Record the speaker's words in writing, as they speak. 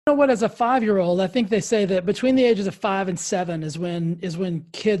You know what, as a 5-year-old, I think they say that between the ages of 5 and 7 is when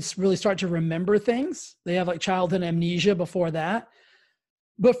kids really start to remember things. They have like childhood amnesia before that.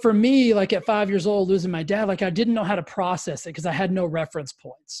 But for me, like at 5 years old, losing my dad, like I didn't know how to process it because I had no reference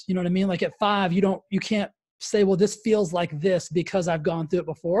points. You know what I mean? Like at 5, you can't say, well, this feels like this because I've gone through it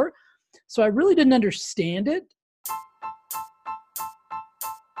before. So I really didn't understand it.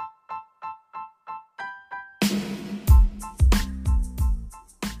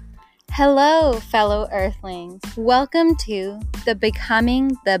 Hello, fellow Earthlings. Welcome to the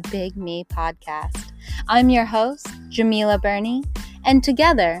Becoming the Big Me podcast. I'm your host, Jamila Burney, and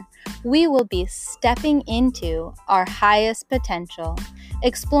together we will be stepping into our highest potential,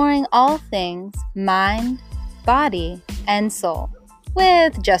 exploring all things mind, body, and soul,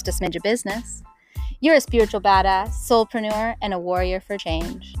 with just a smidge of business. You're a spiritual badass, soulpreneur, and a warrior for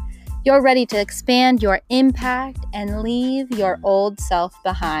change. You're ready to expand your impact and leave your old self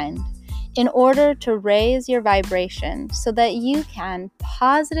behind, in order to raise your vibration so that you can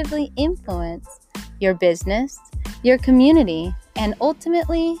positively influence your business, your community, and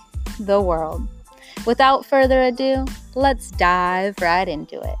ultimately the world. Without further ado, let's dive right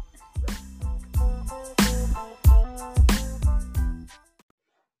into it.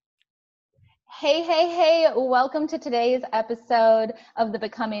 Hey, welcome to today's episode of the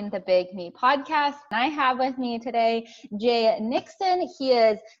Becoming the Big Me podcast. And I have with me today Jay Nixon. He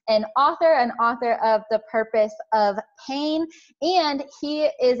is an author of The Purpose of Pain, and he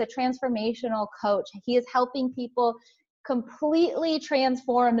is a transformational coach. He is helping people completely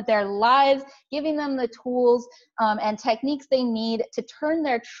transform their lives, giving them the tools and techniques they need to turn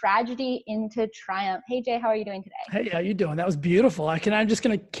their tragedy into triumph. Hey Jay, how are you doing today? Hey, how you doing? That was beautiful. I'm just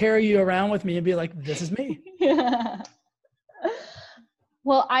going to carry you around with me and be like, this is me. Yeah.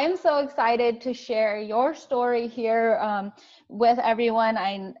 Well, I'm so excited to share your story here with everyone.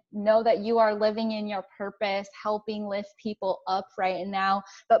 I know that you are living in your purpose, helping lift people up right now.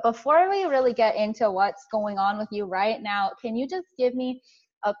 But before we really get into what's going on with you right now, can you just give me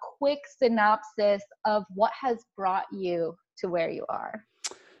a quick synopsis of what has brought you to where you are?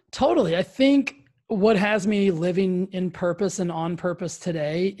 Totally. I think what has me living in purpose and on purpose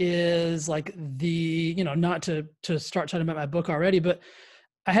today is like not to start talking about my book already, but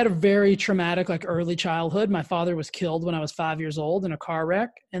I had a very traumatic, like early childhood. My father was killed when I was 5 years old in a car wreck.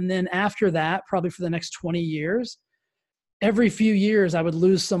 And then after that, probably for the next 20 years, every few years I would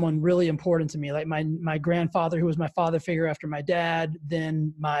lose someone really important to me. Like my grandfather, who was my father figure after my dad,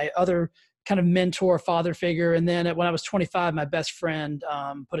 then my other kind of mentor father figure. And then when I was 25, my best friend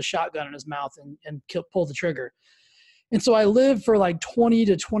put a shotgun in his mouth and pulled the trigger. And so I lived for like 20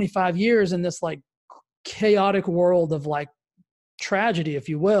 to 25 years in this like chaotic world of like tragedy, if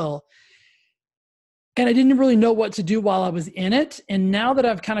you will. And I didn't really know what to do while I was in it. And now that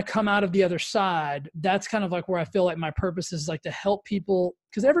I've kind of come out of the other side, that's kind of like where I feel like my purpose is, like to help people,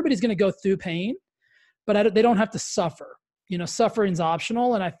 because everybody's going to go through pain, but they don't have to suffer. You know, suffering's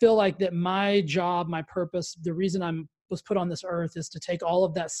optional. And I feel like that my job, my purpose, the reason I was put on this earth is to take all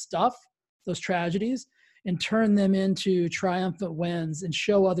of that stuff, those tragedies, and turn them into triumphant wins and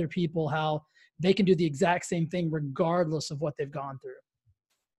show other people how they can do the exact same thing regardless of what they've gone through.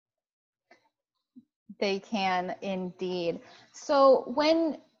 They can indeed. So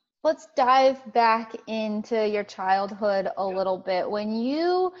let's dive back into your childhood a little bit. When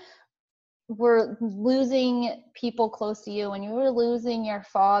you were losing people close to you, when you were losing your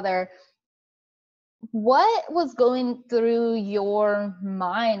father, what was going through your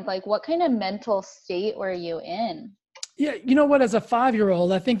mind? Like, what kind of mental state were you in? Yeah, you know what, as a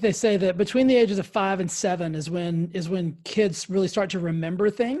 5-year-old, I think they say that between the ages of 5 and 7 is when kids really start to remember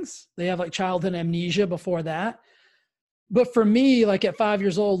things. They have like childhood amnesia before that. But for me, like at 5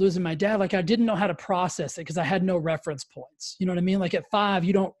 years old, losing my dad, like I didn't know how to process it because I had no reference points. You know what I mean? Like at 5,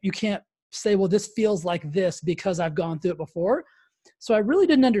 you can't say, well, this feels like this because I've gone through it before. So I really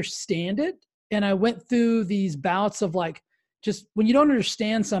didn't understand it. And I went through these bouts of like, just when you don't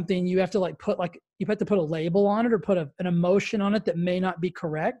understand something, you have to put a label on it or put an emotion on it that may not be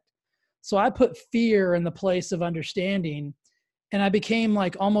correct. So I put fear in the place of understanding, and I became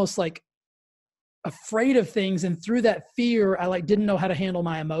like almost like afraid of things. And through that fear, I like didn't know how to handle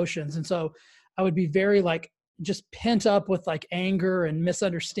my emotions. And so I would be very like just pent up with like anger and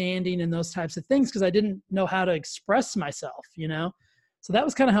misunderstanding and those types of things because I didn't know how to express myself, you know? So that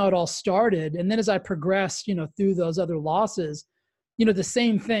was kind of how it all started. And then as I progressed, through those other losses, the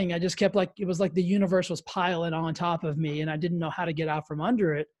same thing. I just kept it was like the universe was piling on top of me and I didn't know how to get out from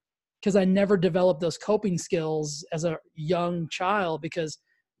under it because I never developed those coping skills as a young child because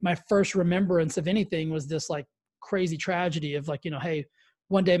my first remembrance of anything was this like crazy tragedy of like, hey,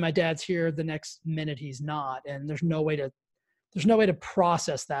 one day my dad's here, the next minute he's not. And there's no way to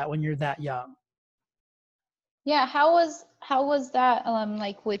process that when you're that young. Yeah. How was that,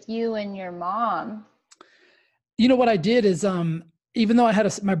 like with you and your mom? You know what I did is, even though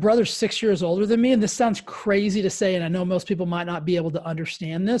my brother's 6 years older than me, and this sounds crazy to say, and I know most people might not be able to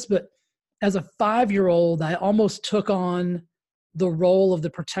understand this, but as a 5-year-old, I almost took on the role of the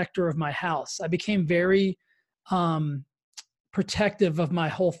protector of my house. I became very protective of my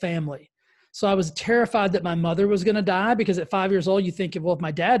whole family. So I was terrified that my mother was going to die, because at 5 years old, you think, well, if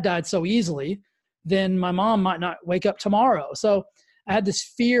my dad died so easily, then my mom might not wake up tomorrow. So I had this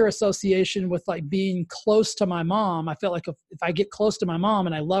fear association with like being close to my mom. I felt like if I get close to my mom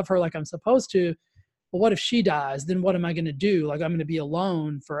and I love her like I'm supposed to, well, what if she dies? Then what am I going to do? Like, I'm going to be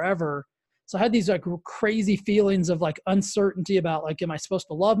alone forever. So I had these like crazy feelings of like uncertainty about like, am I supposed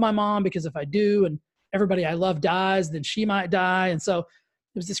to love my mom? Because if I do, and everybody I love dies, then she might die. And so it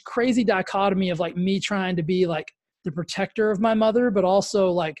was this crazy dichotomy of like me trying to be like the protector of my mother, but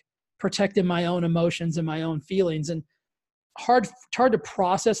also like protecting my own emotions and my own feelings. And it's hard to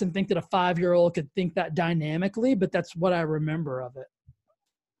process and think that a 5-year-old could think that dynamically, but that's what I remember of it.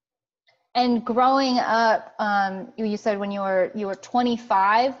 And growing up, you said when you were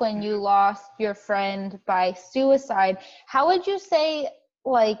 25 when you lost your friend by suicide. How would you say,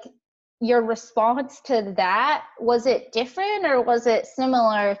 like, your response to that? Was it different, or was it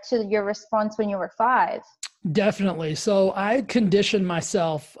similar to your response when you were 5? Definitely. So I conditioned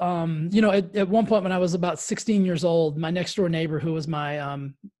myself, at one point when I was about 16 years old, my next door neighbor, who was my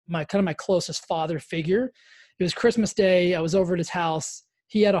closest father figure, it was Christmas Day. I was over at his house.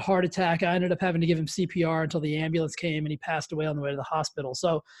 He had a heart attack. I ended up having to give him CPR until the ambulance came, and he passed away on the way to the hospital.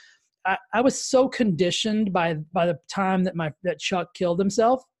 So I was so conditioned by the time that Chuck killed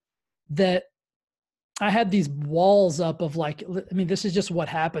himself, that I had these walls up of like, I mean, this is just what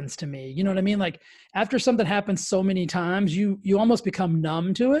happens to me. You know what I mean? Like, after something happens so many times, you almost become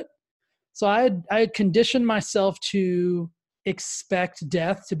numb to it. So I had conditioned myself to expect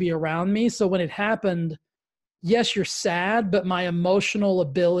death to be around me. So when it happened, yes, you're sad, but my emotional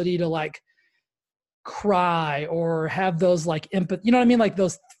ability to like cry or have those like empathy, you know what I mean? Like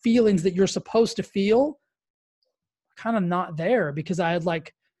those feelings that you're supposed to feel, kind of not there, because I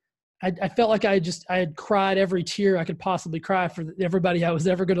felt like I had cried every tear I could possibly cry for everybody I was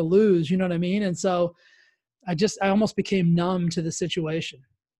ever going to lose. You know what I mean? And so I almost became numb to the situation.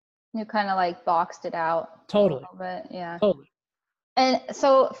 You kind of like boxed it out. Totally. A little bit. Yeah. Totally. And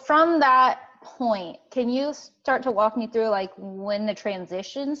so from that point, can you start to walk me through like when the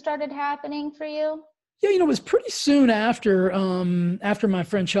transition started happening for you? Yeah, it was pretty soon after my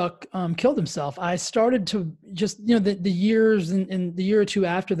friend Chuck killed himself. I started to just, the years and the year or two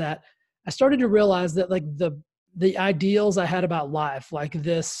after that, I started to realize that like the ideals I had about life, like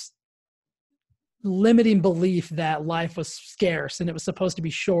this limiting belief that life was scarce and it was supposed to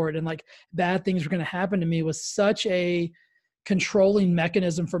be short, and like bad things were going to happen to me, was such a controlling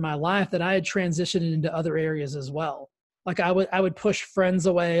mechanism for my life that I had transitioned into other areas as well. Like I would push friends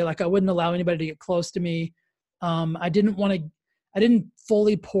away. Like I wouldn't allow anybody to get close to me. I didn't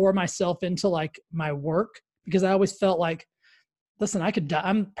fully pour myself into like my work, because I always felt like, listen, I could die.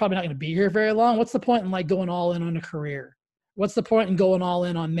 I'm probably not going to be here very long. What's the point in like going all in on a career? What's the point in going all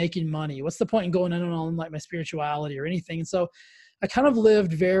in on making money? What's the point in going in on like my spirituality or anything? And so I kind of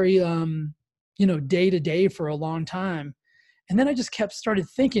lived very, day to day for a long time. And then I just started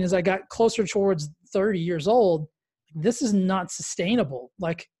thinking, as I got closer towards 30 years old, this is not sustainable.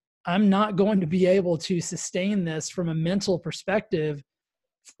 Like, I'm not going to be able to sustain this from a mental perspective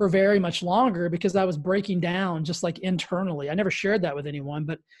for very much longer, because I was breaking down just like internally. I never shared that with anyone,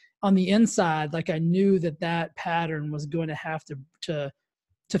 but on the inside, like I knew that pattern was going to have to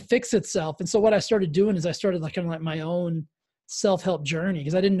fix itself. And so what I started doing is I started like kind of like my own self-help journey,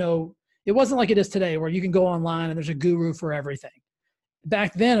 because I didn't know, it wasn't like it is today where you can go online and there's a guru for everything.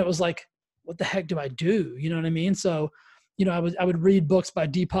 Back then it was like, what the heck do I do? You know what I mean? So, I would read books by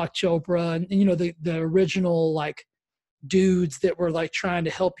Deepak Chopra and the original like dudes that were like trying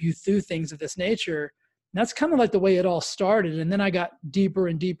to help you through things of this nature. And that's kind of like the way it all started. And then I got deeper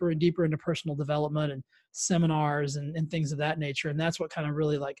and deeper and deeper into personal development and seminars and things of that nature. And that's what kind of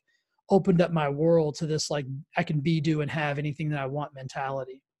really like opened up my world to this, like, I can be, do, and have anything that I want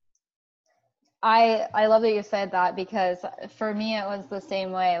mentality. I love that you said that, because for me, it was the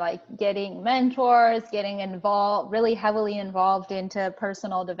same way, like getting mentors, getting involved, really heavily involved into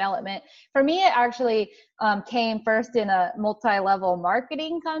personal development. For me, it actually came first in a multi-level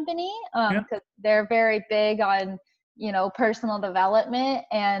marketing company, because they're very big on, personal development.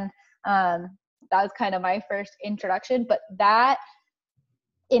 And that was kind of my first introduction. But that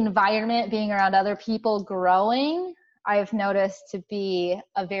environment, being around other people growing, I've noticed to be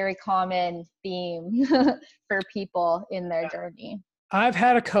a very common theme for people in their journey. I've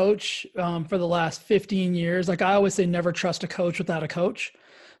had a coach for the last 15 years. Like I always say, never trust a coach without a coach.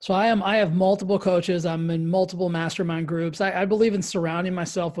 So I have multiple coaches. I'm in multiple mastermind groups. I believe in surrounding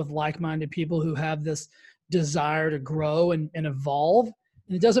myself with like-minded people who have this desire to grow and evolve.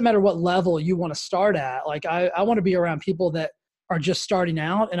 And it doesn't matter what level you want to start at. Like I want to be around people that are just starting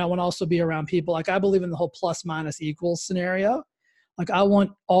out. And I want to also be around people, like I believe in the whole plus minus equals scenario. Like I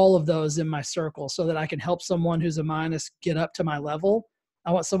want all of those in my circle so that I can help someone who's a minus get up to my level.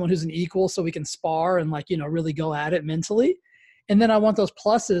 I want someone who's an equal so we can spar and really go at it mentally. And then I want those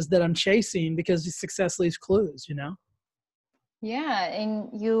pluses that I'm chasing because success leaves clues, Yeah. And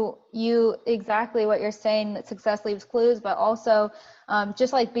you exactly what you're saying, that success leaves clues, but also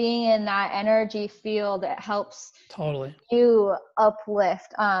just like being in that energy field that helps Totally you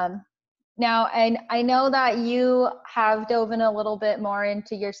uplift. Now, and I know that you have dove in a little bit more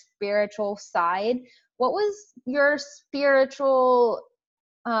into your spiritual side. What was your spiritual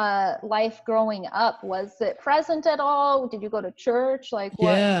life growing up? Was it present at all? Did you go to church? Like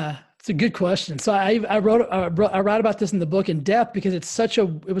what? Yeah, it's a good question. So I write about this in the book in depth because it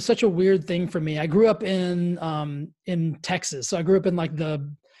was such a weird thing for me. I grew up in Texas. So I grew up in like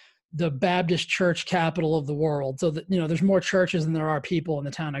the Baptist church capital of the world. So that, there's more churches than there are people in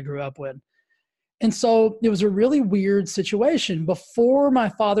the town I grew up with. And so it was a really weird situation. Before my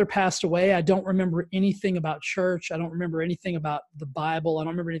father passed away, I don't remember anything about church. I don't remember anything about the Bible. I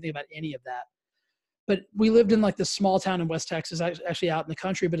don't remember anything about any of that. But we lived in like this small town in West Texas, actually out in the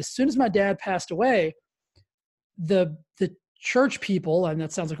country. But as soon as my dad passed away, the church people, and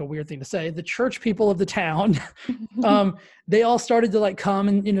that sounds like a weird thing to say, the church people of the town, they all started to like come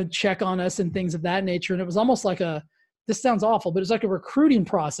and, check on us and things of that nature. And it was almost like this sounds awful, but it's like a recruiting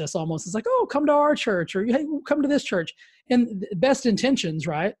process almost. It's like, oh, come to our church, or hey, come to this church. And best intentions,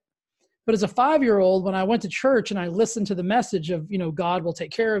 right? But as a 5-year-old, when I went to church and I listened to the message of, God will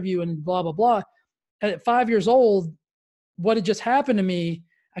take care of you and blah, blah, blah. At 5 years old, what had just happened to me,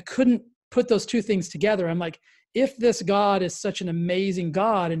 I couldn't put those two things together. I'm like, if this God is such an amazing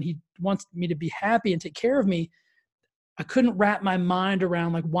God and he wants me to be happy and take care of me, I couldn't wrap my mind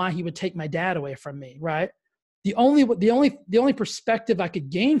around like why he would take my dad away from me, right? The only perspective I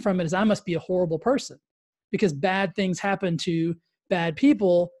could gain from it is I must be a horrible person because bad things happen to bad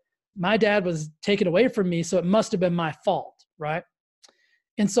people. My dad was taken away from me, so it must have been my fault, right?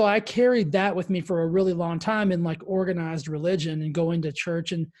 And so I carried that with me for a really long time in like organized religion and going to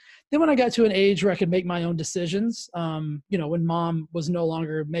church. And then when I got to an age where I could make my own decisions, when mom was no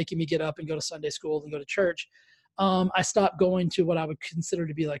longer making me get up and go to Sunday school and go to church, I stopped going to what I would consider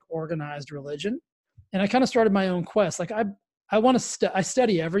to be like organized religion. And I kind of started my own quest. Like I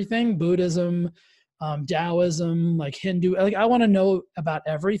study everything, Buddhism, Taoism, like Hindu, like I want to know about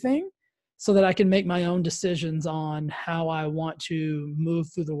everything so that I can make my own decisions on how I want to move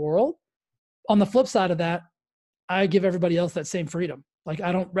through the world. On the flip side of that, I give everybody else that same freedom. Like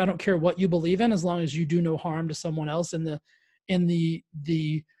I don't care what you believe in, as long as you do no harm to someone else in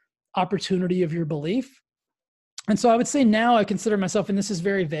the opportunity of your belief. And so I would say now I consider myself, and this is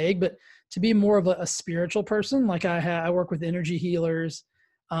very vague, but to be more of a spiritual person. Like I work with energy healers.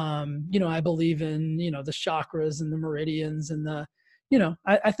 I believe in, the chakras and the meridians and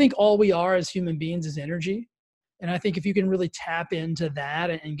I think all we are as human beings is energy. And I think if you can really tap into that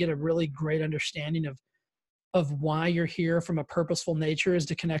and get a really great understanding of why you're here from a purposeful nature is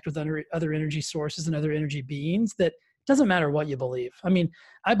to connect with other energy sources and other energy beings, that doesn't matter what you believe. I mean,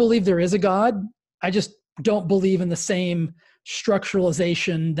 I believe there is a God. I just don't believe in the same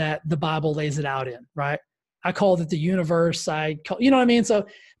structuralization that the Bible lays it out in, right? I call it the universe. You know what I mean? So,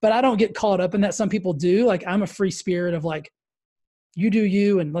 but I don't get caught up in that. Some people do. Like I'm a free spirit of like, you do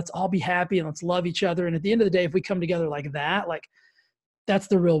you and let's all be happy and let's love each other. And at the end of the day, if we come together like that, like that's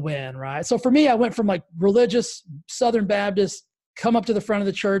the real win, right? So for me, I went from like religious Southern Baptist, come up to the front of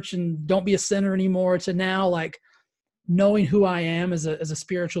the church and don't be a sinner anymore, to now like knowing who I am as a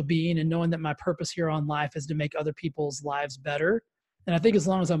spiritual being and knowing that my purpose here on life is to make other people's lives better. And I think as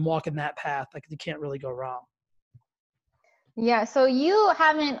long as I'm walking that path, like you can't really go wrong. Yeah. So you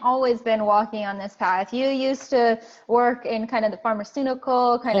haven't always been walking on this path. You used to work in kind of the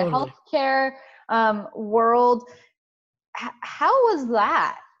pharmaceutical, kind of healthcare world. How was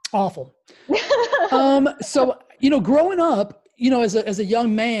that? Awful. So, growing up, as a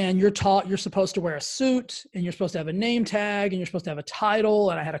young man, you're taught you're supposed to wear a suit and you're supposed to have a name tag and you're supposed to have a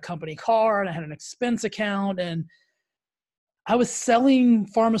title. And I had a company car and I had an expense account and I was selling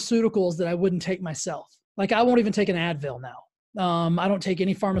pharmaceuticals that I wouldn't take myself. Like I won't even take an Advil now. I don't take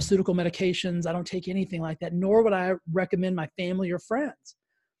any pharmaceutical medications. I don't take anything like that, nor would I recommend my family or friends.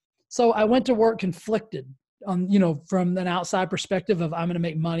 So I went to work conflicted on, from an outside perspective of I'm going to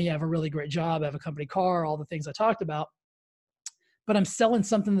make money. I have a really great job. I have a company car, all the things I talked about, but I'm selling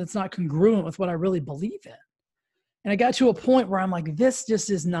something that's not congruent with what I really believe in. And I got to a point where I'm like, this just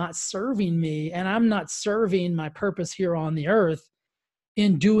is not serving me. And I'm not serving my purpose here on the earth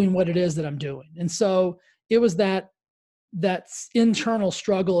in doing what it is that I'm doing. And so it was that internal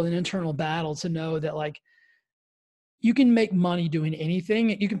struggle and internal battle to know that, like, you can make money doing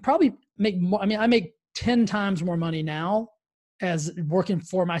anything. You can probably make more. I mean, I make 10 times more money now as working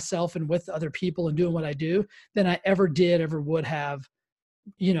for myself and with other people and doing what I do than I ever would have,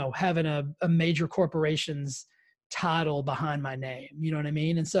 having a major corporation's title behind my name. You know what I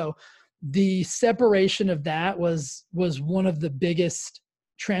mean? And so the separation of that was one of the biggest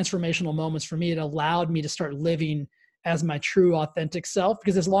transformational moments for me. It allowed me to start living as my true authentic self,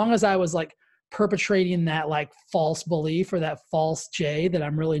 because as long as I was like perpetrating that like false belief or that false Jay that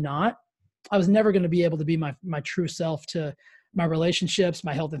I'm really not, I was never going to be able to be my true self to my relationships,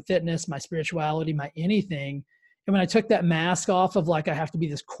 my health and fitness, my spirituality, my anything. And when I took that mask off of like, I have to be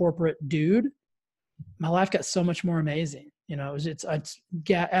this corporate dude, my life got so much more amazing. It's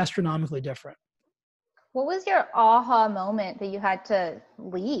astronomically different. What was your aha moment that you had to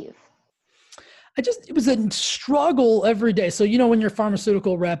leave? It was a struggle every day. So, when you're a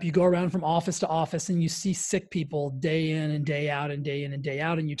pharmaceutical rep, you go around from office to office and you see sick people day in and day out and day in and day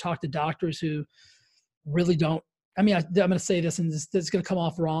out. And you talk to doctors who really don't, I'm going to say this and this is going to come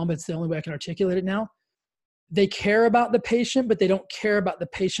off wrong, but it's the only way I can articulate it now. They care about the patient, but they don't care about the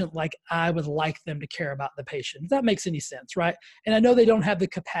patient like I would like them to care about the patient. If that makes any sense, right? And I know they don't have the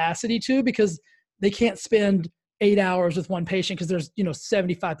capacity to, because they can't spend 8 hours with one patient because there's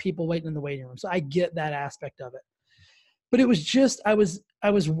 75 people waiting in the waiting room. So I get that aspect of it. But it was just, I was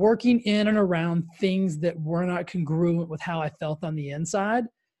working in and around things that were not congruent with how I felt on the inside.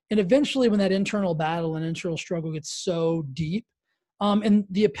 And eventually when that internal battle and internal struggle gets so deep, and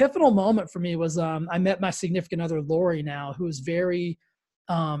the epiphanal moment for me was I met my significant other, Lori, now, who is very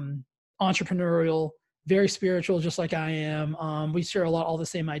entrepreneurial, very spiritual, just like I am. We share all the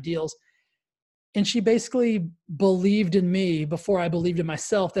same ideals. And she basically believed in me before I believed in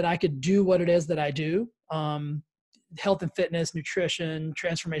myself that I could do what it is that I do. Health and fitness, nutrition,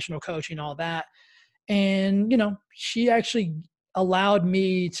 transformational coaching, all that. And, she actually allowed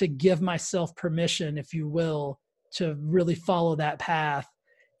me to give myself permission, if you will, to really follow that path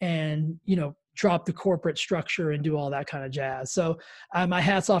and, drop the corporate structure and do all that kind of jazz. So my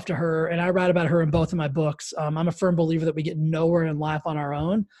hat's off to her. And I write about her in both of my books. I'm a firm believer that we get nowhere in life on our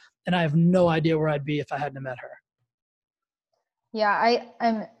own. And I have no idea where I'd be if I hadn't met her. Yeah,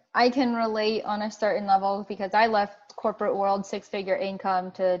 I can relate on a certain level because I left corporate world, 6-figure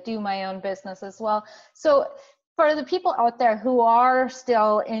income, to do my own business as well. So for the people out there who are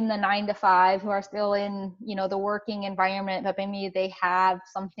still in the 9-to-5, who are still in, the working environment, but maybe they have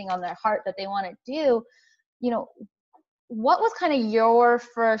something on their heart that they want to do, what was kind of your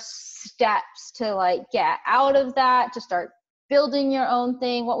first steps to like get out of that, to start building your own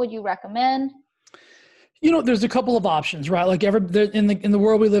thing? What would you recommend? There's a couple of options, right? Like in the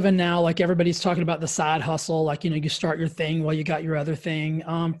world we live in now, like everybody's talking about the side hustle, like, you start your thing while you got your other thing.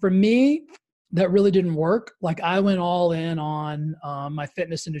 For me, that really didn't work. Like I went all in on my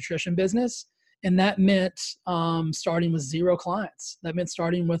fitness and nutrition business. And that meant starting with 0 clients. That meant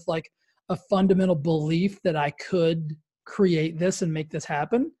starting with like a fundamental belief that I could create this and make this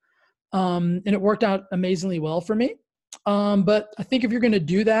happen. And it worked out amazingly well for me. But I think if you're going to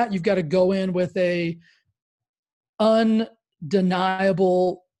do that, you've got to go in with a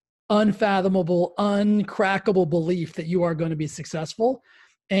undeniable, unfathomable, uncrackable belief that you are going to be successful.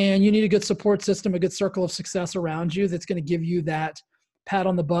 And you need a good support system, a good circle of success around you that's going to give you that pat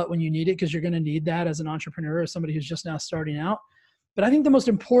on the butt when you need it, because you're going to need that as an entrepreneur, as somebody who's just now starting out. But I think the most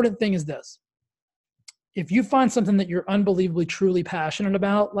important thing is this. If you find something that you're unbelievably, truly passionate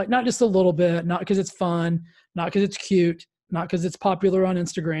about, like not just a little bit, not because it's fun, not because it's cute, not because it's popular on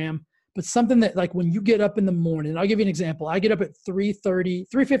Instagram, but something that like when you get up in the morning, I'll give you an example. I get up at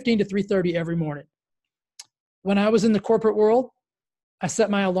 3:15 to 3:30 every morning. When I was in the corporate world, I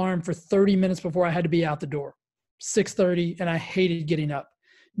set my alarm for 30 minutes before I had to be out the door, 6:30, and I hated getting up.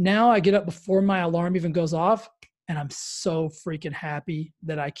 Now I get up before my alarm even goes off, and I'm so freaking happy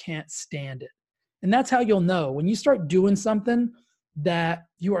that I can't stand it. And that's how you'll know when you start doing something that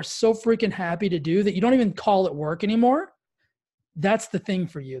you are so freaking happy to do that you don't even call it work anymore. That's the thing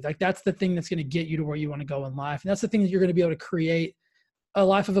for you. Like that's the thing that's going to get you to where you want to go in life. And that's the thing that you're going to be able to create a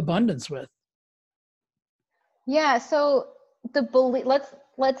life of abundance with. Yeah. So the belief,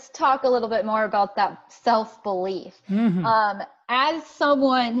 let's talk a little bit more about that self-belief. As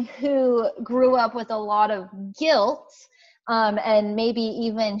someone who grew up with a lot of guilt, and maybe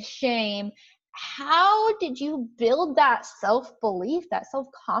even shame, how did you build that self-belief, that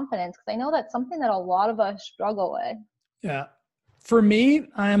self-confidence? Because I know that's something that a lot of us struggle with. Yeah. For me,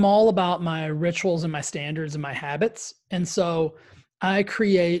 I'm all about my rituals and my standards and my habits. And so I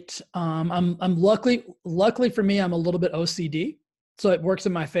create, I'm luckily for me, I'm a little bit OCD. So it works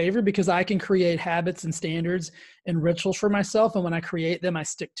in my favor because I can create habits and standards and rituals for myself. And when I create them, I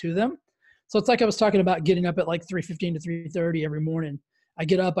stick to them. So it's like I was talking about getting up at like 3:15 to 3:30 every morning. I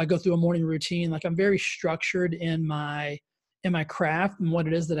get up, I go through a morning routine. Like I'm very structured in my craft and what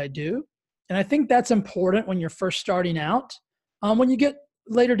it is that I do. And I think that's important when you're first starting out. When you get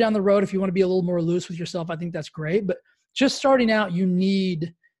later down the road, if you want to be a little more loose with yourself, I think that's great. But just starting out, you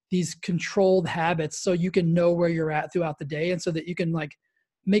need these controlled habits so you can know where you're at throughout the day, and so that you can like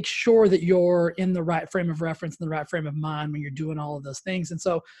make sure that you're in the right frame of reference and the right frame of mind when you're doing all of those things. And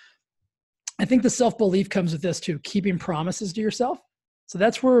so I think the self-belief comes with this too, keeping promises to yourself. So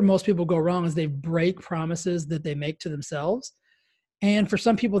that's where most people go wrong, is they break promises that they make to themselves. And for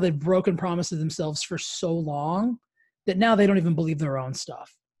some people, they've broken promises themselves for so long that now they don't even believe their own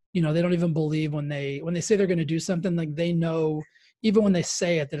stuff. You know, they don't even believe when they say they're going to do something, like they know even when they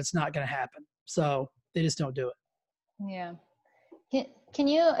say it that it's not going to happen. So they just don't do it. Yeah. Can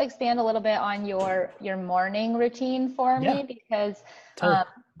you expand a little bit on your morning routine for me? Because totally.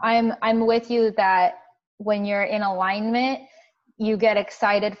 I'm with you that when you're in alignment, you get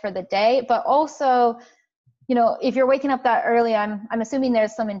excited for the day, but also, you know, if you're waking up that early, I'm assuming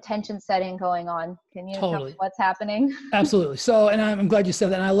there's some intention setting going on. Can you tell me what's happening? Absolutely. So, and I'm glad you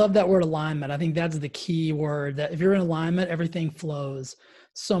said that. And I love that word, alignment. I think that's the key word, that if you're in alignment, everything flows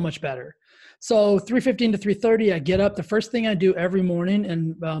so much better. So 3:15 to 3:30, I get up. The first thing I do every morning,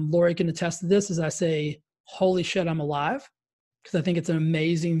 and Lori can attest to this, is I say, holy shit, I'm alive. Because I think it's an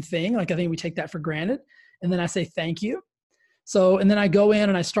amazing thing. Like I think we take that for granted. And then I say, thank you. So, and then I go in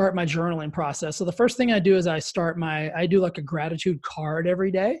and I start my journaling process. So the first thing I do is I do like a gratitude card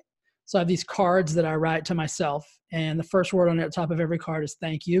every day. So I have these cards that I write to myself. And the first word on the top of every card is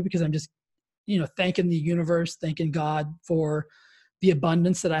thank you, because I'm just, you know, thanking the universe, thanking God for the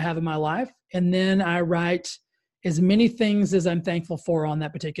abundance that I have in my life. And then I write as many things as I'm thankful for on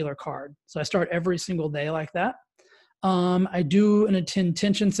that particular card. So I start every single day like that. I do an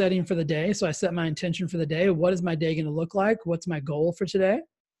intention setting for the day. So I set my intention for the day. What is my day going to look like? What's my goal for today?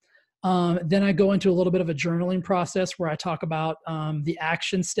 Then I go into a little bit of a journaling process where I talk about the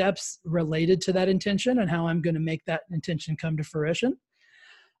action steps related to that intention and how I'm going to make that intention come to fruition.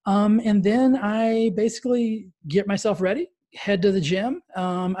 And then I basically get myself ready, head to the gym.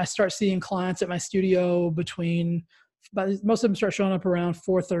 I start seeing clients at my studio most of them start showing up around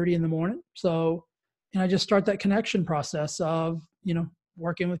 4:30 in the morning. So, and I just start that connection process of, you know,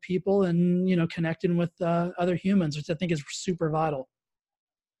 working with people and, you know, connecting with other humans, which I think is super vital.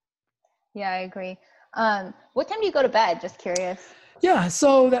 Yeah, I agree. What time do you go to bed? Just curious. Yeah.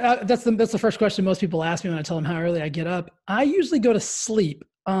 So that's the first question most people ask me when I tell them how early I get up. I usually go to sleep.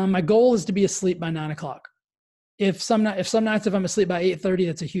 My goal is to be asleep by 9:00. If some nights, if I'm asleep by 8:30,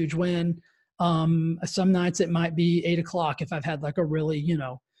 that's a huge win. Some nights it might be 8:00 if I've had like a really, you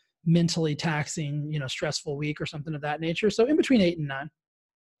know, mentally taxing, you know, stressful week or something of that nature. So in between 8 and 9.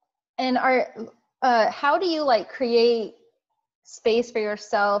 And how do you like create space for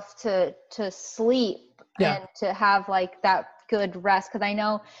yourself to sleep and to have like that good rest? Because I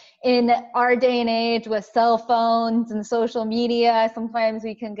know in our day and age with cell phones and social media, sometimes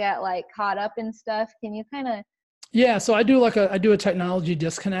we can get like caught up in stuff. Can you kind of? Yeah, so I do a technology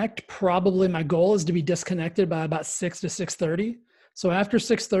disconnect. Probably my goal is to be disconnected by about 6 to 6:30. So after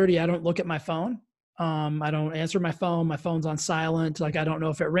 6:30, I don't look at my phone. I don't answer my phone. My phone's on silent. Like I don't know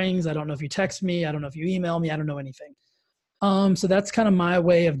if it rings. I don't know if you text me. I don't know if you email me. I don't know anything. So that's kind of my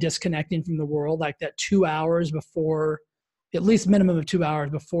way of disconnecting from the world, like that 2 hours before, at least minimum of 2 hours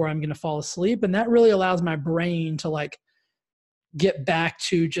before I'm going to fall asleep. And that really allows my brain to like get back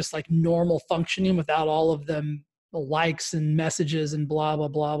to just like normal functioning without all of them likes and messages and blah, blah,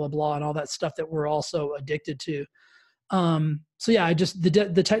 blah, blah, blah, and all that stuff that we're also addicted to. So yeah,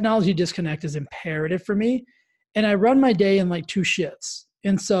 the technology disconnect is imperative for me. And I run my day in like 2 shifts.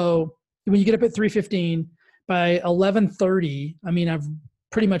 And so when you get up at 3:15, by 11:30, I mean, I've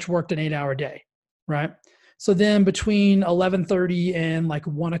pretty much worked an 8-hour day, right? So then between 11:30 and like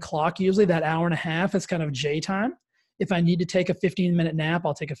 1:00, usually that hour and a half is kind of J time. If I need to take a 15-minute nap,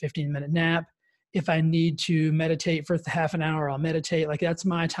 I'll take a 15-minute nap. If I need to meditate for half an hour, I'll meditate. Like that's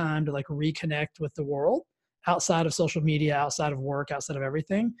my time to like reconnect with the world outside of social media, outside of work, outside of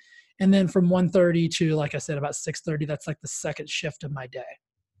everything. And then from 1:30 to, like I said, about 6:30, that's like the second shift of my day.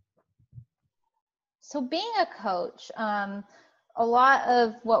 So being a coach, a lot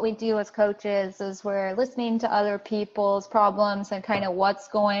of what we do as coaches is we're listening to other people's problems and kind of what's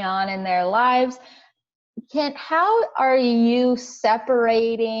going on in their lives. How are you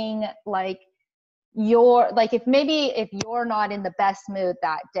separating if you're not in the best mood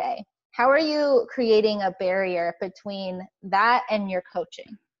that day, how are you creating a barrier between that and your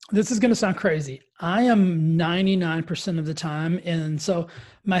coaching? This is going to sound crazy. I am 99% of the time. And so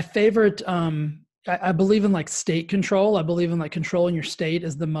my favorite, I believe in like state control. I believe in like controlling your state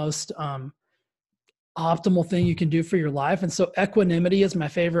is the most optimal thing you can do for your life. And so equanimity is my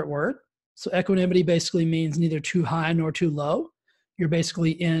favorite word. So equanimity basically means neither too high nor too low. You're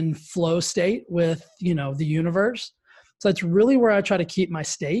basically in flow state with, the universe. So that's really where I try to keep my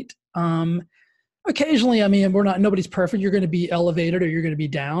state. Occasionally, I mean, nobody's perfect. You're going to be elevated or you're going to be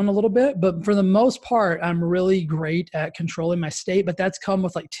down a little bit. But for the most part, I'm really great at controlling my state. But that's come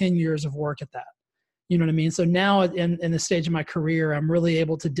with like 10 years of work at that. You know what I mean? So now in the stage of my career, I'm really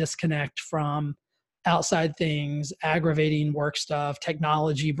able to disconnect from outside things, aggravating work stuff,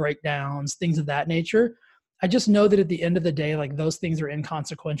 technology breakdowns, things of that nature. I just know that at the end of the day, like those things are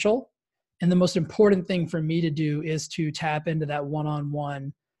inconsequential. And the most important thing for me to do is to tap into that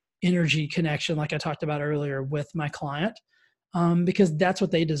one-on-one energy connection, like I talked about earlier, with my client, because that's what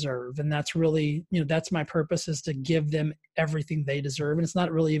they deserve. And that's really, that's my purpose, is to give them everything they deserve. And it's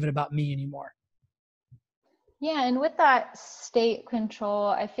not really even about me anymore. Yeah. And with that state control,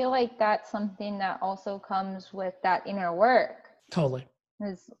 I feel like that's something that also comes with that inner work. Totally.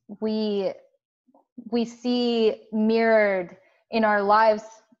 Is we see mirrored in our lives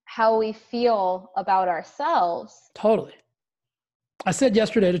how we feel about ourselves. Totally. I said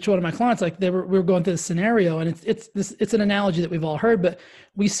yesterday to one of my clients, like we were going through this scenario, and it's an analogy that we've all heard, but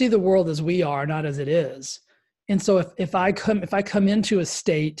we see the world as we are, not as it is. And so if I come into a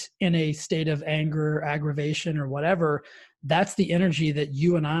state of anger, aggravation, or whatever, that's the energy that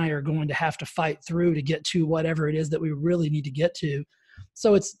you and I are going to have to fight through to get to whatever it is that we really need to get to.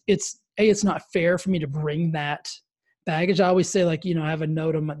 So it's not fair for me to bring that baggage. I always say, like, I have a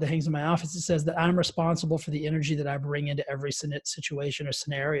note that hangs in my office that says that I'm responsible for the energy that I bring into every situation or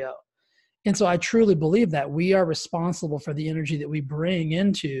scenario. And so I truly believe that we are responsible for the energy that we bring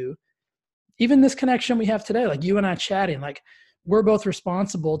into even this connection we have today, like you and I chatting. Like, we're both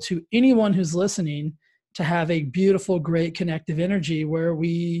responsible to anyone who's listening to have a beautiful, great connective energy where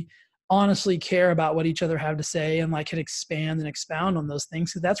we honestly care about what each other have to say and like can expand and expound on those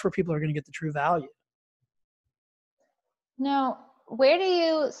things. So that's where people are going to get the true value. Now, where do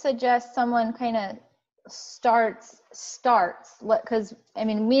you suggest someone kind of starts? Because I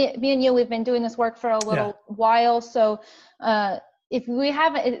mean, me and you, we've been doing this work for a little while. So if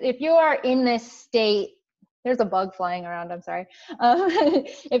you are in this state, there's a bug flying around, I'm sorry.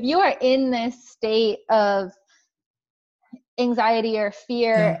 If you are in this state of anxiety or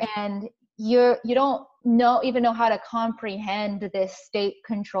fear, and you don't even know how to comprehend this state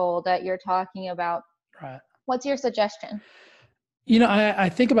control that you're talking about, right? What's your suggestion? I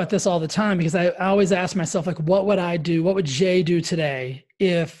think about this all the time, because I always ask myself, like, what would I do? What would Jay do today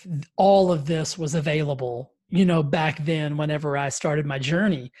if all of this was available, back then, whenever I started my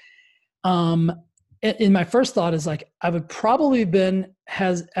journey? And my first thought is like, I would probably have been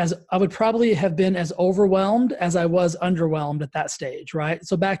as overwhelmed as I was underwhelmed at that stage. Right.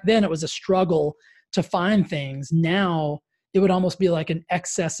 So back then it was a struggle to find things. Now it would almost be like an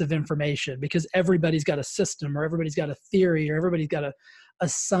excess of information, because everybody's got a system, or everybody's got a theory, or everybody's got a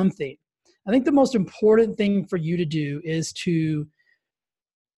something. I think the most important thing for you to do is to,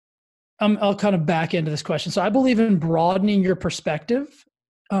 I'll kind of back into this question. So I believe in broadening your perspective,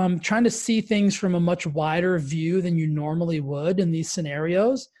 trying to see things from a much wider view than you normally would in these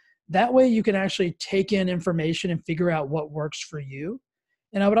scenarios. That way you can actually take in information and figure out what works for you.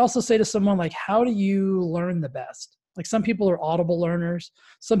 And I would also say to someone, like, how do you learn the best? Like, some people are audible learners.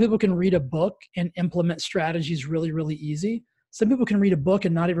 Some people can read a book and implement strategies really, really easy. Some people can read a book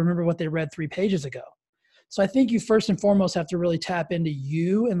and not even remember what they read 3 pages ago. So I think you first and foremost have to really tap into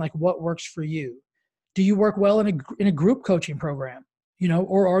you and like what works for you. Do you work well in a group coaching program?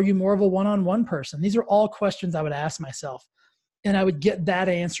 Or are you more of a one-on-one person? These are all questions I would ask myself. And I would get that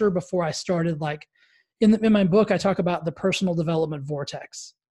answer before I started. Like in my book, I talk about the personal development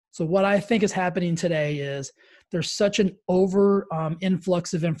vortex. So what I think is happening today is there's such an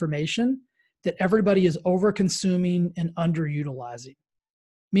influx of information that everybody is over consuming and underutilizing.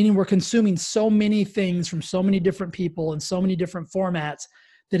 Meaning we're consuming so many things from so many different people in so many different formats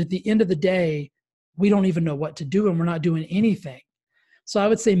that at the end of the day, we don't even know what to do and we're not doing anything. So I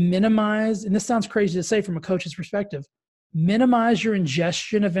would say minimize, and this sounds crazy to say from a coach's perspective, minimize your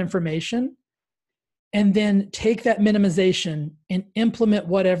ingestion of information and then take that minimization and implement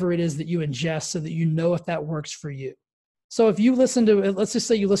whatever it is that you ingest so that you know if that works for you. So if you listen to, let's just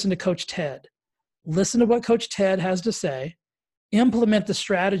say you listen to Coach Ted, listen to what Coach Ted has to say, implement the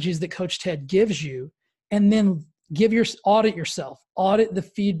strategies that Coach Ted gives you, and then audit yourself, audit the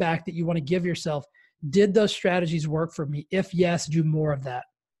feedback that you want to give yourself. Did those strategies work for me? If yes, do more of that.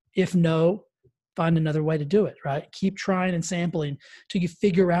 If no, find another way to do it, right? Keep trying and sampling till you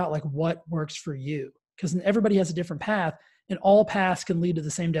figure out like what works for you, because everybody has a different path and all paths can lead to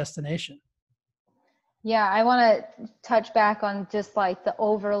the same destination. Yeah, I want to touch back on just like the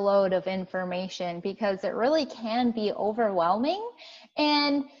overload of information, because it really can be overwhelming.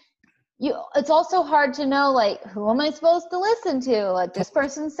 And it's also hard to know, like, who am I supposed to listen to? Like, this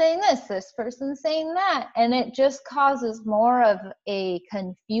person's saying this person's saying that. And it just causes more of a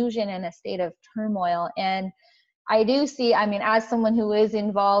confusion and a state of turmoil. And I do see, I mean, as someone who is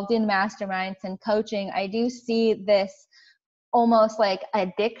involved in masterminds and coaching, I do see this almost like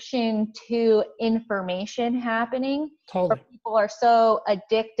addiction to information happening. Totally. Where people are so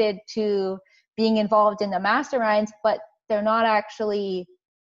addicted to being involved in the masterminds, but they're not actually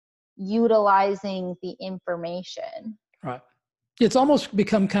utilizing the information. Right. It's almost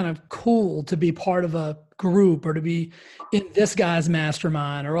become kind of cool to be part of a group or to be in this guy's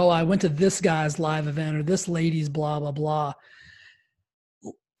mastermind, or, oh, I went to this guy's live event, or this lady's blah, blah, blah.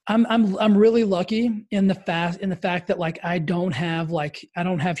 I'm really lucky in the fact that like I don't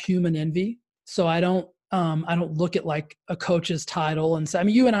have human envy. So I don't look at like a coach's title and say, I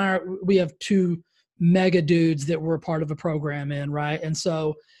mean, you and we have two mega dudes that we're part of a program in, right? And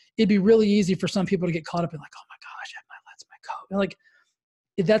so it'd be really easy for some people to get caught up in like, oh my gosh, that's my coach. And like,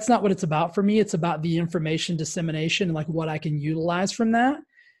 that's not what it's about for me. It's about the information dissemination and like what I can utilize from that,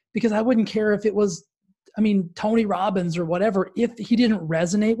 because I wouldn't care if it was, I mean, Tony Robbins or whatever. If he didn't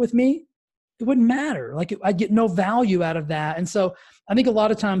resonate with me, it wouldn't matter. Like, I get no value out of that. And so I think a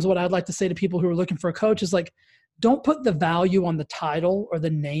lot of times what I'd like to say to people who are looking for a coach is like, don't put the value on the title or the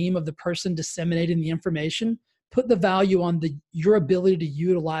name of the person disseminating the information. Put the value on your ability to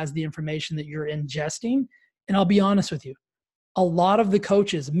utilize the information that you're ingesting. And I'll be honest with you, a lot of the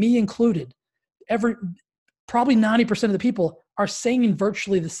coaches, me included, probably 90% of the people are saying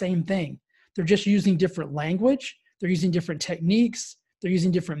virtually the same thing. They're just using different language. They're using different techniques. They're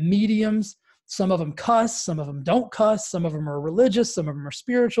using different mediums. Some of them cuss. Some of them don't cuss. Some of them are religious. Some of them are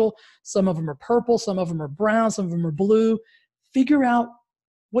spiritual. Some of them are purple. Some of them are brown. Some of them are blue. Figure out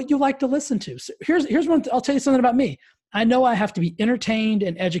what you like to listen to. So here's one. I'll tell you something about me. I know I have to be entertained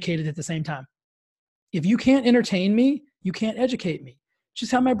and educated at the same time. If you can't entertain me, you can't educate me. It's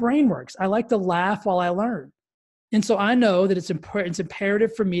just how my brain works. I like to laugh while I learn. And so I know that it's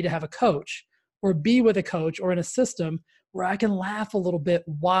imperative for me to have a coach or be with a coach or in a system where I can laugh a little bit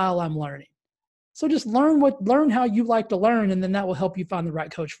while I'm learning. So just learn how you like to learn, and then that will help you find the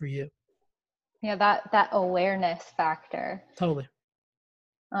right coach for you. Yeah, that awareness factor. Totally.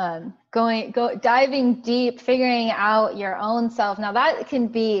 Diving deep, figuring out your own self. Now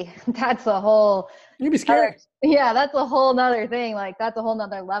that's a whole, you'd be scared. That's a whole nother thing. Like, that's a whole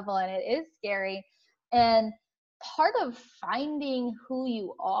nother level, and it is scary. And part of finding who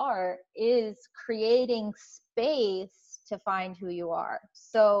you are is creating space to find who you are.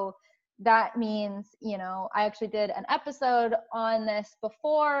 So that means, I actually did an episode on this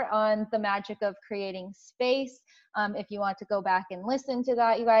before, on the magic of creating space. If you want to go back and listen to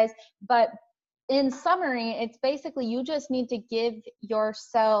that, you guys. But in summary, it's basically you just need to give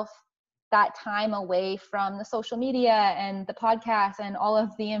yourself that time away from the social media and the podcast and all of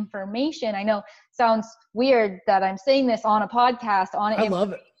the information. I know it sounds weird that I'm saying this on a podcast, I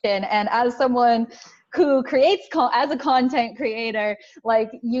love it. And as someone who creates as a content creator,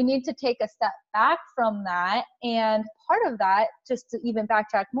 like, you need to take a step back from that. And part of that, just to even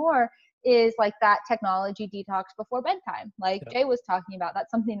backtrack more, is like that technology detox before bedtime. Like Jay was talking about,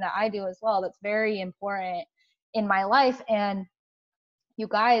 that's something that I do as well. That's very important in my life. And you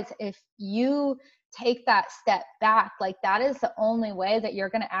guys, if you take that step back, like, that is the only way that you're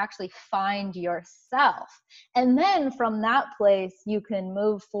going to actually find yourself. And then from that place, you can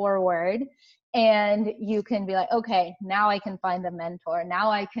move forward and you can be like, okay, now I can find a mentor.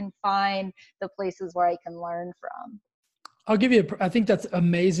 Now I can find the places where I can learn from. I'll give you, I think that's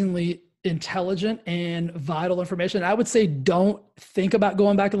amazingly intelligent and vital information. I would say, don't think about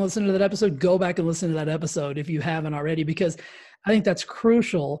going back and listening to that episode. Go back and listen to that episode if you haven't already, because I think that's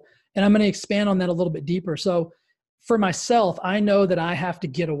crucial. And I'm going to expand on that a little bit deeper. So for myself, I know that I have to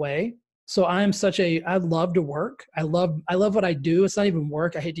get away. So I love to work. I love what I do. It's not even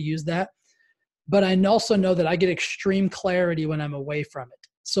work. I hate to use that. But I also know that I get extreme clarity when I'm away from it.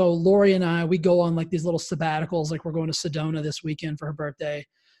 So Lori and I, we go on like these little sabbaticals, like we're going to Sedona this weekend for her birthday.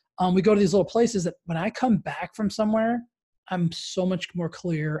 We go to these little places that when I come back from somewhere, I'm so much more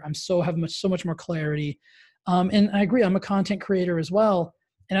clear. So much more clarity. And I agree. I'm a content creator as well.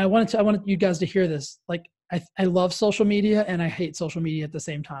 And I wanted you guys to hear this. Like I love social media and I hate social media at the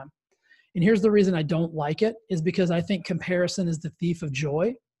same time. And here's the reason I don't like it is because I think comparison is the thief of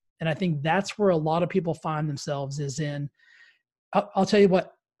joy. And I think that's where a lot of people find themselves is in, I'll tell you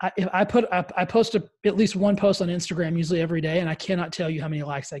what, I post at least one post on Instagram usually every day, and I cannot tell you how many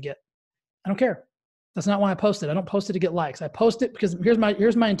likes I get. I don't care. That's not why I post it. I don't post it to get likes. I post it because here's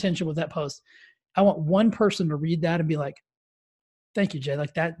my intention with that post. I want one person to read that and be like, thank you, Jay.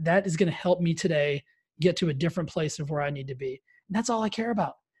 Like that is going to help me today get to a different place of where I need to be. And that's all I care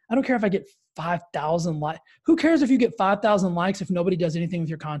about. I don't care if I get 5,000 likes. Who cares if you get 5,000 likes if nobody does anything with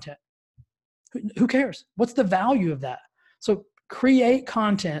your content? Who cares? What's the value of that? So create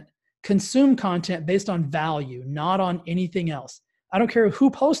content, consume content based on value, not on anything else. I don't care who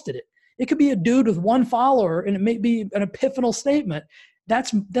posted it. It could be a dude with one follower and it may be an epiphanal statement.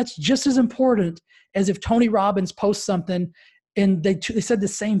 That's just as important as if Tony Robbins posts something and they said the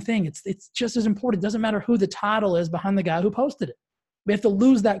same thing. It's just as important. It doesn't matter who the title is behind the guy who posted it. We have to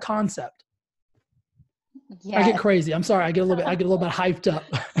lose that concept. Yes. I get crazy. I'm sorry. I get a little bit hyped up.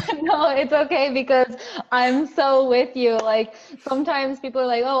 No, it's okay because I'm so with you. Like sometimes people are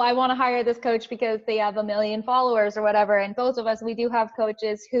like, oh, I want to hire this coach because they have 1 million followers or whatever. And both of us, we do have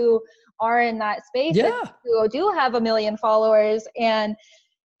coaches who are in that space who do have 1 million followers.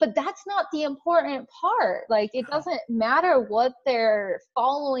 But that's not the important part. Like it doesn't matter what their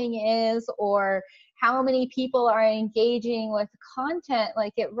following is or how many people are engaging with content.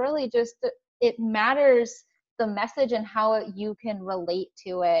 Like it really just, it matters the message and how you can relate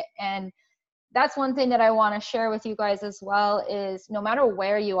to it. And that's one thing that I want to share with you guys as well is no matter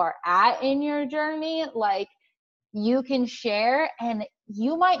where you are at in your journey, like you can share and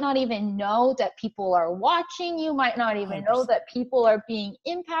you might not even know that people are watching. You might not even 100%. Know that people are being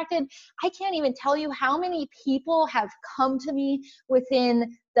impacted. I can't even tell you how many people have come to me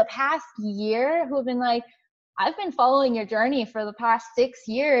within the past year who have been like, I've been following your journey for the past 6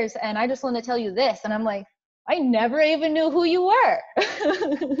 years and I just want to tell you this. And I'm like, I never even knew who you were.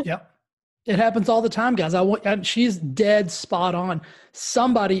 Yep. It happens all the time, guys. She's dead spot on.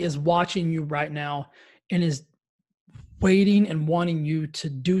 Somebody is watching you right now and is waiting and wanting you to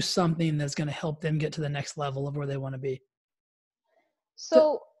do something that's going to help them get to the next level of where they want to be.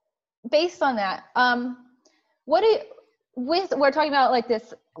 So based on that, we're talking about like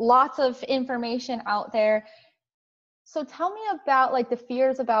this, lots of information out there. So tell me about like the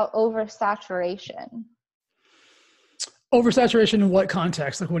fears about oversaturation. Oversaturation in what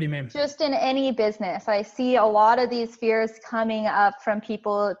context? Like, what do you mean? Just in any business. I see a lot of these fears coming up from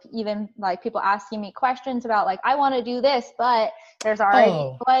people, even like people asking me questions about like, I want to do this, but there's already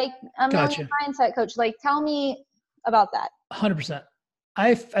like a million mindset coach. Like, tell me about that. 100%.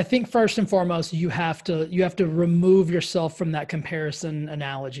 I think first and foremost, you have to remove yourself from that comparison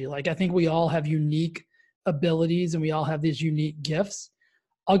analogy. Like, I think we all have unique abilities and we all have these unique gifts.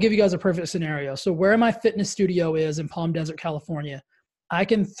 I'll give you guys a perfect scenario. So where my fitness studio is in Palm Desert, California, I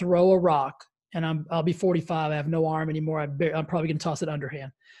can throw a rock and I'll be 45. I have no arm anymore. I'm probably going to toss it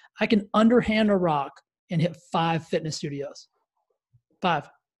underhand. I can underhand a rock and hit 5 fitness studios. 5.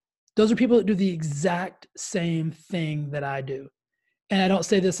 Those are people that do the exact same thing that I do. And I don't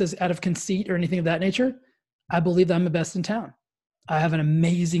say this as out of conceit or anything of that nature. I believe that I'm the best in town. I have an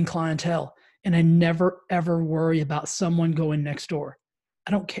amazing clientele and I never, ever worry about someone going next door.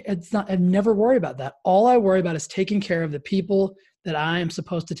 I don't care. I never worry about that. All I worry about is taking care of the people that I am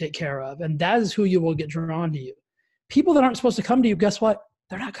supposed to take care of. And that is who you will get drawn to you. People that aren't supposed to come to you, guess what?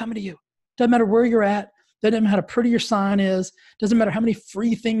 They're not coming to you. Doesn't matter where you're at. Doesn't matter how pretty your sign is. Doesn't matter how many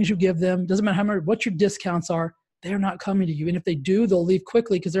free things you give them. Doesn't matter what your discounts are. They're not coming to you. And if they do, they'll leave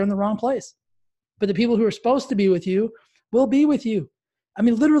quickly because they're in the wrong place. But the people who are supposed to be with you will be with you. I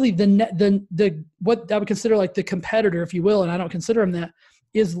mean, literally the what I would consider like the competitor, if you will, and I don't consider them that,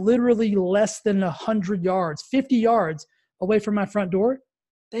 is literally less than 100 yards, 50 yards away from my front door.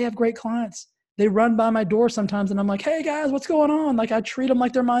 They have great clients. They run by my door sometimes and I'm like, hey guys, what's going on? Like I treat them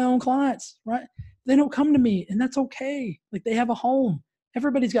like they're my own clients, right? They don't come to me and that's okay. Like they have a home.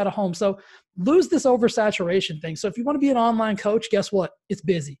 Everybody's got a home. So lose this oversaturation thing. So if you want to be an online coach, guess what? It's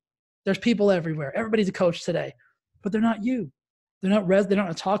busy. There's people everywhere. Everybody's a coach today, but they're not you. They're not going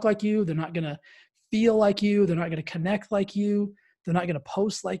to talk like you. They're not going to feel like you. They're not going to connect like you. They're not going to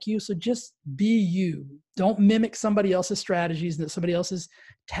post like you. So just be you. Don't mimic somebody else's strategies and somebody else's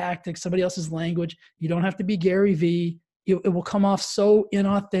tactics, somebody else's language. You don't have to be Gary Vee. It will come off so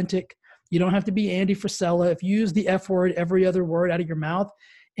inauthentic. You don't have to be Andy Frisella. If you use the F word, every other word out of your mouth,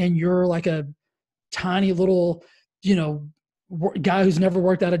 and you're like a tiny little, guy who's never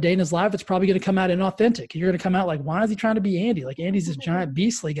worked out a day in his life, it's probably going to come out inauthentic. You're going to come out like, why is he trying to be Andy? Like Andy's this giant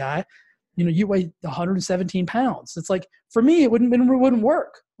beastly guy. You weigh 117 pounds. It's like, for me, it wouldn't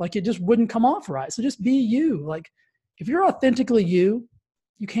work. Like it just wouldn't come off right. So just be you. Like if you're authentically you,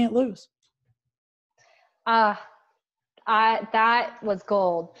 you can't lose. That was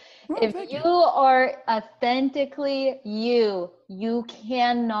gold. Oh, if you are authentically you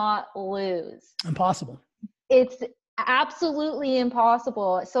cannot lose. Impossible. It's absolutely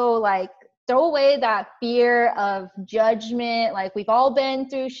impossible. So like throw away that fear of judgment. Like we've all been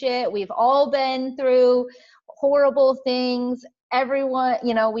through shit. We've all been through horrible things. Everyone,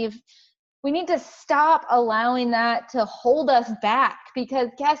 we need to stop allowing that to hold us back, because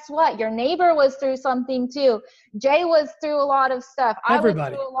guess what? Your neighbor was through something too. Jay was through a lot of stuff. Everybody. I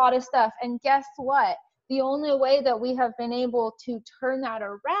went through a lot of stuff. And guess what? The only way that we have been able to turn that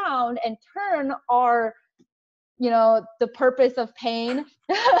around and turn our, the purpose of pain,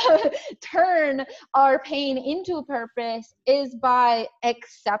 turn our pain into purpose is by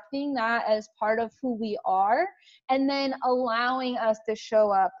accepting that as part of who we are, and then allowing us to show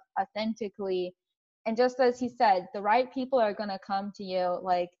up authentically. And just as he said, the right people are going to come to you.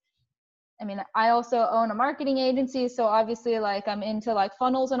 Like, I also own a marketing agency, so obviously like I'm into like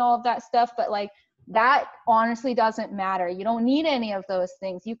funnels and all of that stuff, but like that honestly doesn't matter. You don't need any of those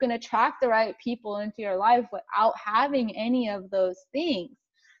things. You can attract the right people into your life without having any of those things.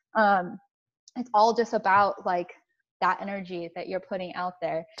 It's all just about like that energy that you're putting out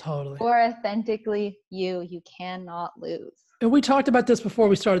there. Totally. Or authentically you cannot lose. And we talked about this before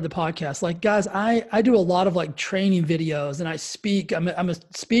we started the podcast. Like, guys, I do a lot of like training videos and I speak. I'm a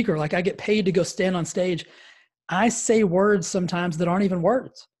speaker. Like I get paid to go stand on stage. I say words sometimes that aren't even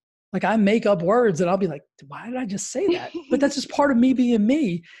words. Like I make up words and I'll be like, why did I just say that? But that's just part of me being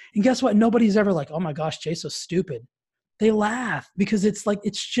me. And guess what? Nobody's ever like, oh my gosh, Jay's so stupid. They laugh because it's like,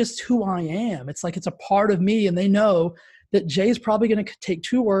 it's just who I am. It's like, it's a part of me. And they know that Jay's probably going to take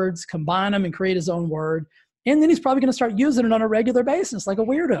two words, combine them and create his own word. And then he's probably going to start using it on a regular basis, like a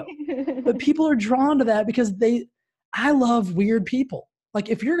weirdo. But people are drawn to that because I love weird people. Like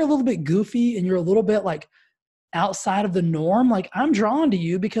if you're a little bit goofy and you're a little bit like outside of the norm, like I'm drawn to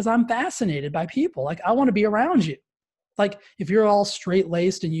you because I'm fascinated by people. Like I want to be around you. Like if you're all straight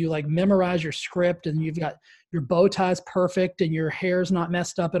laced and you like memorize your script and you've got your bow tie's perfect and your hair's not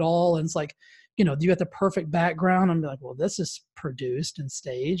messed up at all. And it's like, you got the perfect background. I'm like, well, this is produced and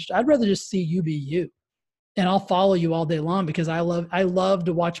staged. I'd rather just see you be you. And I'll follow you all day long because I love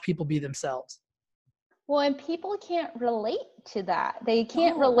to watch people be themselves. Well, and people can't relate to that. They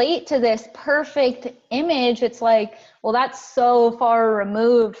can't relate to this perfect image. It's like, well, that's so far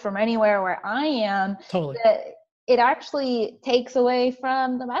removed from anywhere where I am. Totally. That it actually takes away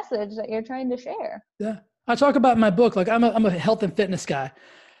from the message that you're trying to share. Yeah. I talk about in my book, like I'm a health and fitness guy.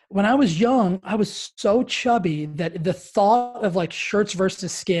 When I was young, I was so chubby that the thought of like shirts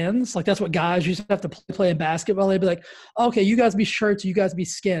versus skins, like that's what guys used to have to play in basketball. They'd be like, okay, you guys be shirts, you guys be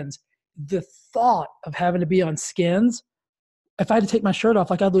skins. The thought of having to be on skins, if I had to take my shirt off,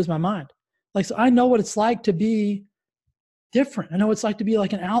 like I'd lose my mind. Like, so I know what it's like to be different. I know what it's like to be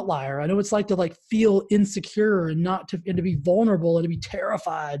like an outlier. I know what it's like to like feel insecure and to be vulnerable and to be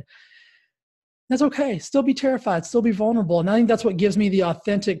terrified. That's okay. Still be terrified, still be vulnerable. And I think that's what gives me the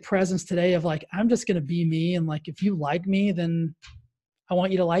authentic presence today of like, I'm just going to be me. And like, if you like me, then I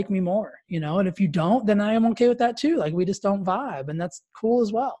want you to like me more, and if you don't, then I am okay with that too. Like we just don't vibe, and that's cool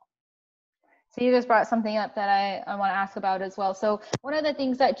as well. So you just brought something up that I want to ask about as well. So one of the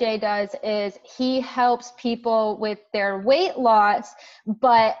things that Jay does is he helps people with their weight loss,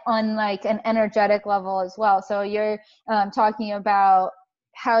 but on like an energetic level as well. So you're talking about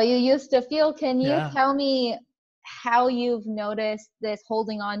how you used to feel. Can you tell me how you've noticed this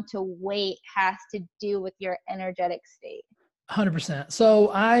holding on to weight has to do with your energetic state? 100%. So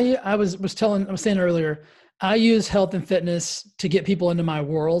I was saying earlier, I use health and fitness to get people into my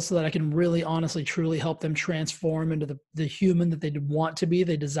world so that I can really honestly, truly help them transform into the human that they want to be,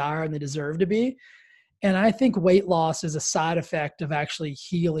 they desire and they deserve to be. And I think weight loss is a side effect of actually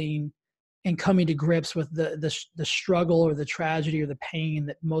healing and coming to grips with the struggle or the tragedy or the pain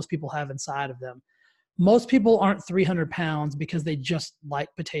that most people have inside of them. Most people aren't 300 pounds because they just like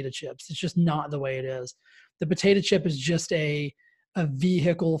potato chips. It's just not the way it is. The potato chip is just a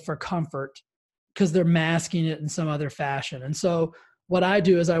vehicle for comfort. because they're masking it in some other fashion. And so what I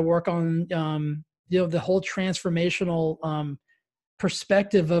do is I work on, the whole transformational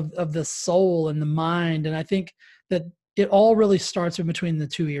perspective of the soul and the mind. And I think that it all really starts in between the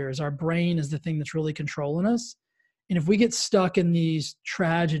two ears. Our brain is the thing that's really controlling us. And if we get stuck in these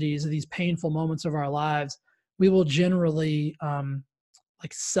tragedies or these painful moments of our lives, we will generally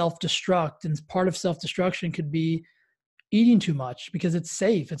like self-destruct. And part of self-destruction could be eating too much because it's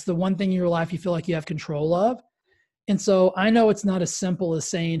safe. It's the one thing in your life you feel like you have control of. And so I know it's not as simple as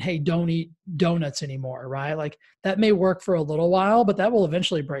saying, hey, don't eat donuts anymore, right? Like that may work for a little while, but that will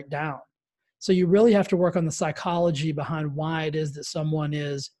eventually break down. So you really have to work on the psychology behind why it is that someone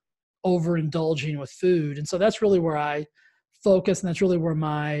is overindulging with food. And so that's really where I focus. And that's really where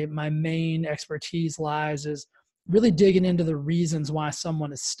my main expertise lies, is really digging into the reasons why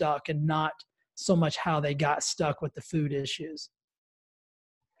someone is stuck and not so much how they got stuck with the food issues.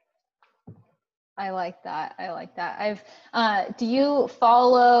 I like that. Do you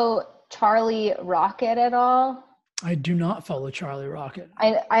follow Charlie Rocket at all? I do not follow Charlie Rocket.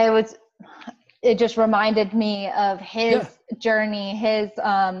 It just reminded me of his journey, his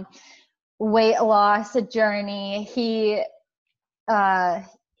weight loss journey. He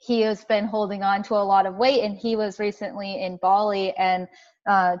has been holding on to a lot of weight, and he was recently in Bali, and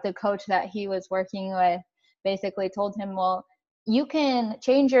the coach that he was working with basically told him, well, you can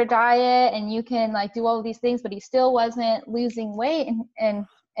change your diet and you can like do all of these things, but he still wasn't losing weight. And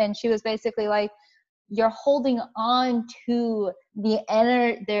she was basically like, you're holding on to the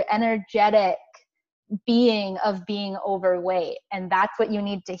energetic being of being overweight. And that's what you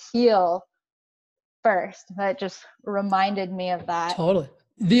need to heal first. That just reminded me of that. Totally.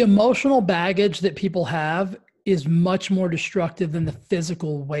 The emotional baggage that people have is much more destructive than the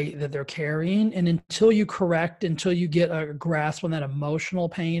physical weight that they're carrying. And until you get a grasp on that emotional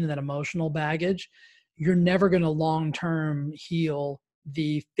pain and that emotional baggage, you're never going to long-term heal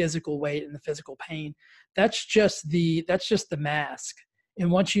the physical weight and the physical pain. That's just the mask. And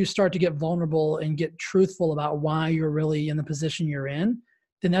once you start to get vulnerable and get truthful about why you're really in the position you're in,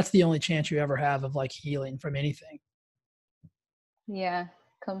 then that's the only chance you ever have of like healing from anything. Yeah,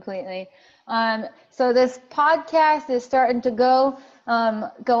 completely. So this podcast is starting to go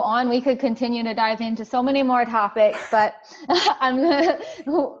on. We could continue to dive into so many more topics, but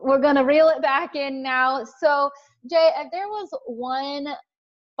we're gonna reel it back in now. So Jay, if there was one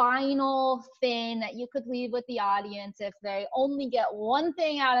final thing that you could leave with the audience, if they only get one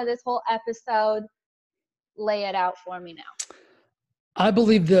thing out of this whole episode, lay it out for me now. I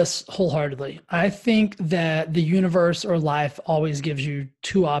believe this wholeheartedly. I think that the universe or life always gives you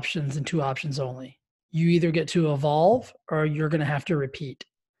two options and two options only. You either get to evolve or you're going to have to repeat.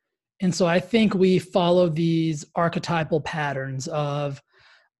 And so I think we follow these archetypal patterns of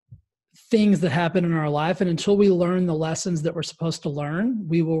things that happen in our life. And until we learn the lessons that we're supposed to learn,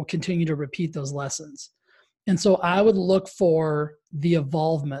 we will continue to repeat those lessons. And so I would look for the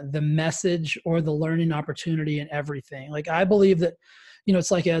evolvement, the message, or the learning opportunity in everything. Like I believe that,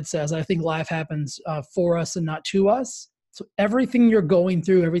 it's like Ed says, I think life happens for us and not to us. So everything you're going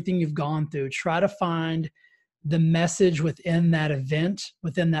through, everything you've gone through, try to find the message within that event,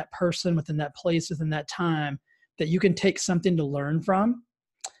 within that person, within that place, within that time, that you can take something to learn from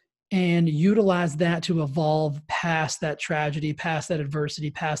and utilize that to evolve past that tragedy, past that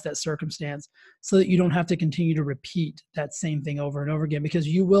adversity, past that circumstance, so that you don't have to continue to repeat that same thing over and over again, because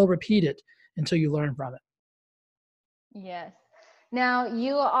you will repeat it until you learn from it. Yes. Now,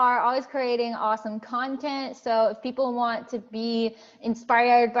 you are always creating awesome content. So if people want to be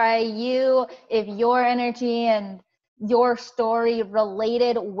inspired by you, if your energy and your story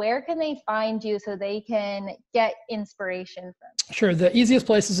related, where can they find you so they can get inspiration from you? Sure. The easiest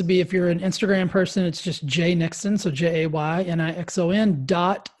places to be, if you're an Instagram person, it's just Jay Nixon. So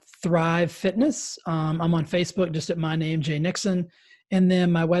JayNixon .thrive fitness. I'm on Facebook just at my name, Jay Nixon. And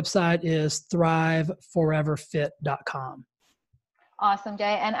then my website is thriveforeverfit.com. Awesome,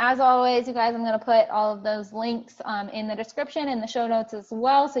 Jay. And as always, you guys, I'm going to put all of those links in the description, in the show notes as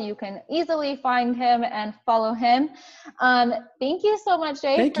well, so you can easily find him and follow him. Thank you so much,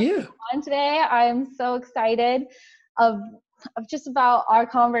 Jay. Thank you. Being on today. I'm so excited of just about our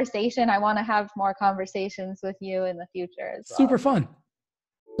conversation. I want to have more conversations with you in the future as well. Super fun.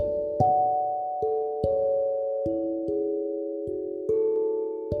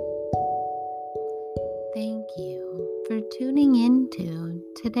 Thank you for tuning into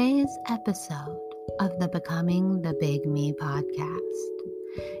today's episode of the Becoming the Big Me podcast.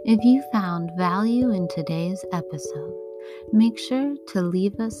 If you found value in today's episode, make sure to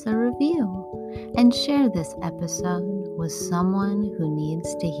leave us a review and share this episode with someone who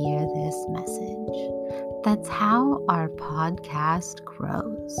needs to hear this message. That's how our podcast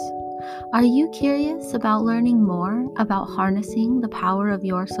grows. Are you curious about learning more about harnessing the power of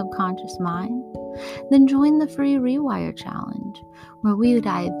your subconscious mind? Then join the free Rewire Challenge, where we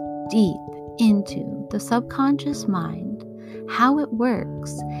dive deep into the subconscious mind, how it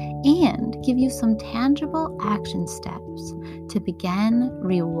works, and give you some tangible action steps to begin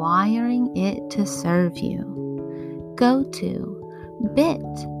rewiring it to serve you. Go to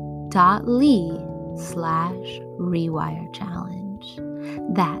bit.ly/Rewire Challenge.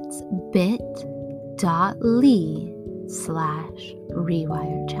 That's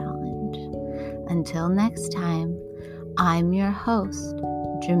bit.ly/Rewire Challenge. Until next time, I'm your host,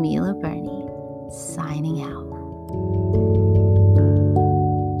 Jamila Burney, signing out.